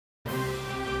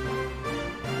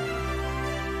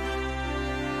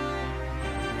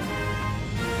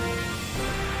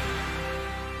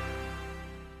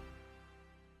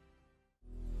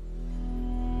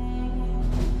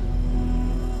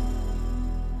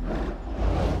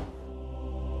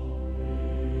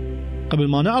قبل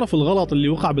ما نعرف الغلط اللي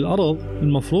وقع بالأرض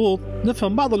المفروض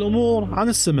نفهم بعض الأمور عن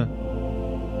السماء.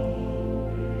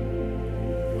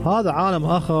 هذا عالم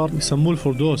آخر يسموه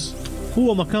الفردوس،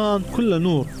 هو مكان كله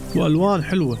نور وألوان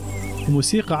حلوة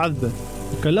وموسيقى عذبة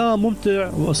وكلام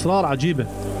ممتع وأسرار عجيبة.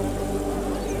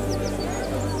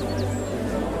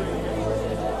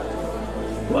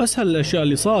 وأسهل الأشياء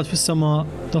اللي صارت في السماء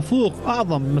تفوق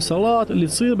أعظم المسارات اللي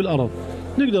تصير بالأرض.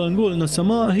 نقدر نقول أن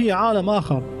السماء هي عالم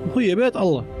آخر وهي بيت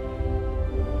الله.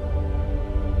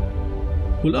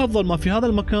 والأفضل ما في هذا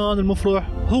المكان المفرح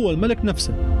هو الملك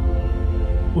نفسه،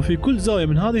 وفي كل زاوية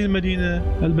من هذه المدينة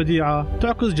البديعة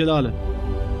تعكس جلاله.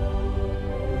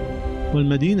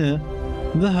 والمدينة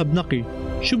ذهب نقي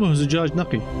شبه زجاج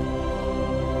نقي.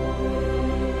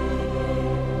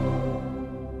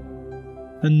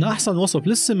 إن أحسن وصف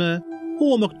للسماء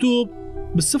هو مكتوب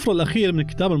بالسفر الأخير من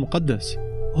الكتاب المقدس،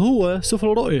 هو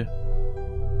سفر الرؤيا.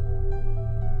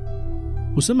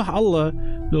 وسمح الله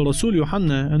للرسول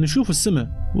يوحنا أن يشوف السماء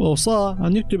وأوصاه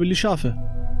أن يكتب اللي شافه.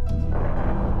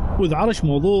 وإذ عرش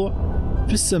موضوع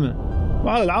في السماء،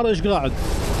 وعلى العرش قاعد،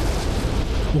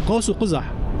 وقوس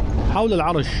قزح حول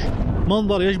العرش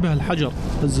منظر يشبه الحجر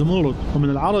الزمرد، ومن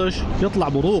العرش يطلع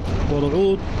بروق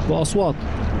ورعود وأصوات.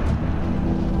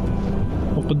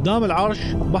 وقدام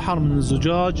العرش بحر من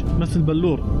الزجاج مثل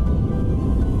بلور.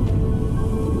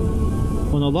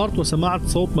 ونظرت وسمعت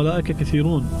صوت ملائكة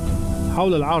كثيرون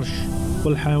حول العرش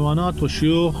والحيوانات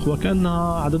والشيوخ،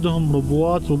 وكأنها عددهم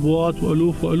ربوات ربوات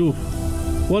وألوف وألوف،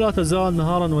 ولا تزال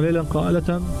نهارا وليلا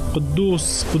قائلة: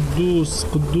 قدوس قدوس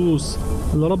قدوس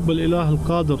الرب الإله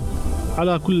القادر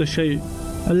على كل شيء،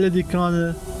 الذي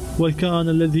كان والكائن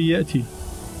الذي يأتي.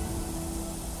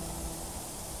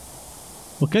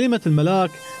 وكلمة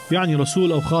الملاك يعني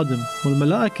رسول أو خادم،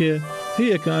 والملائكة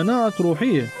هي كائنات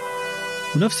روحية.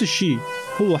 ونفس الشيء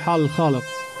هو حال الخالق،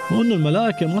 وأن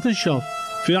الملائكة ما تنشاف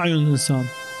في أعين الإنسان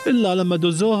إلا لما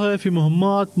دزوها في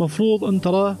مهمات مفروض أن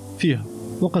تراه فيها.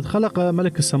 وقد خلق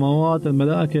ملك السماوات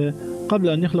الملائكة قبل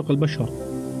أن يخلق البشر،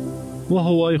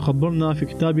 وهو يخبرنا في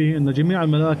كتابه أن جميع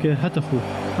الملائكة هتفوا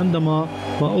عندما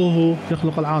رأوه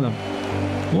يخلق العالم.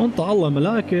 وأنطى الله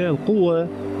الملائكة القوة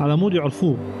على مود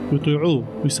يعرفوه ويطيعوه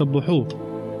ويسبحوه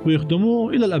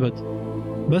ويخدموه إلى الأبد.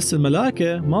 بس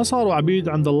الملائكة ما صاروا عبيد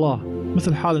عند الله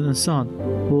مثل حال الإنسان.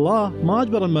 الله ما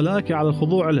أجبر الملائكة على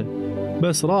الخضوع له،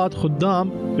 بس راد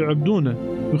خدام يعبدونه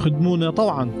ويخدمونه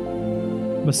طوعا.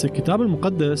 بس الكتاب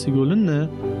المقدس يقول لنا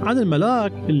عن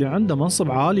الملاك اللي عنده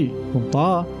منصب عالي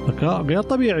وانطاه ذكاء غير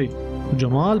طبيعي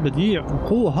وجمال بديع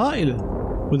وقوة هائلة.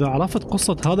 وإذا عرفت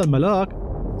قصة هذا الملاك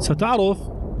ستعرف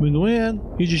من وين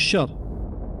يجي الشر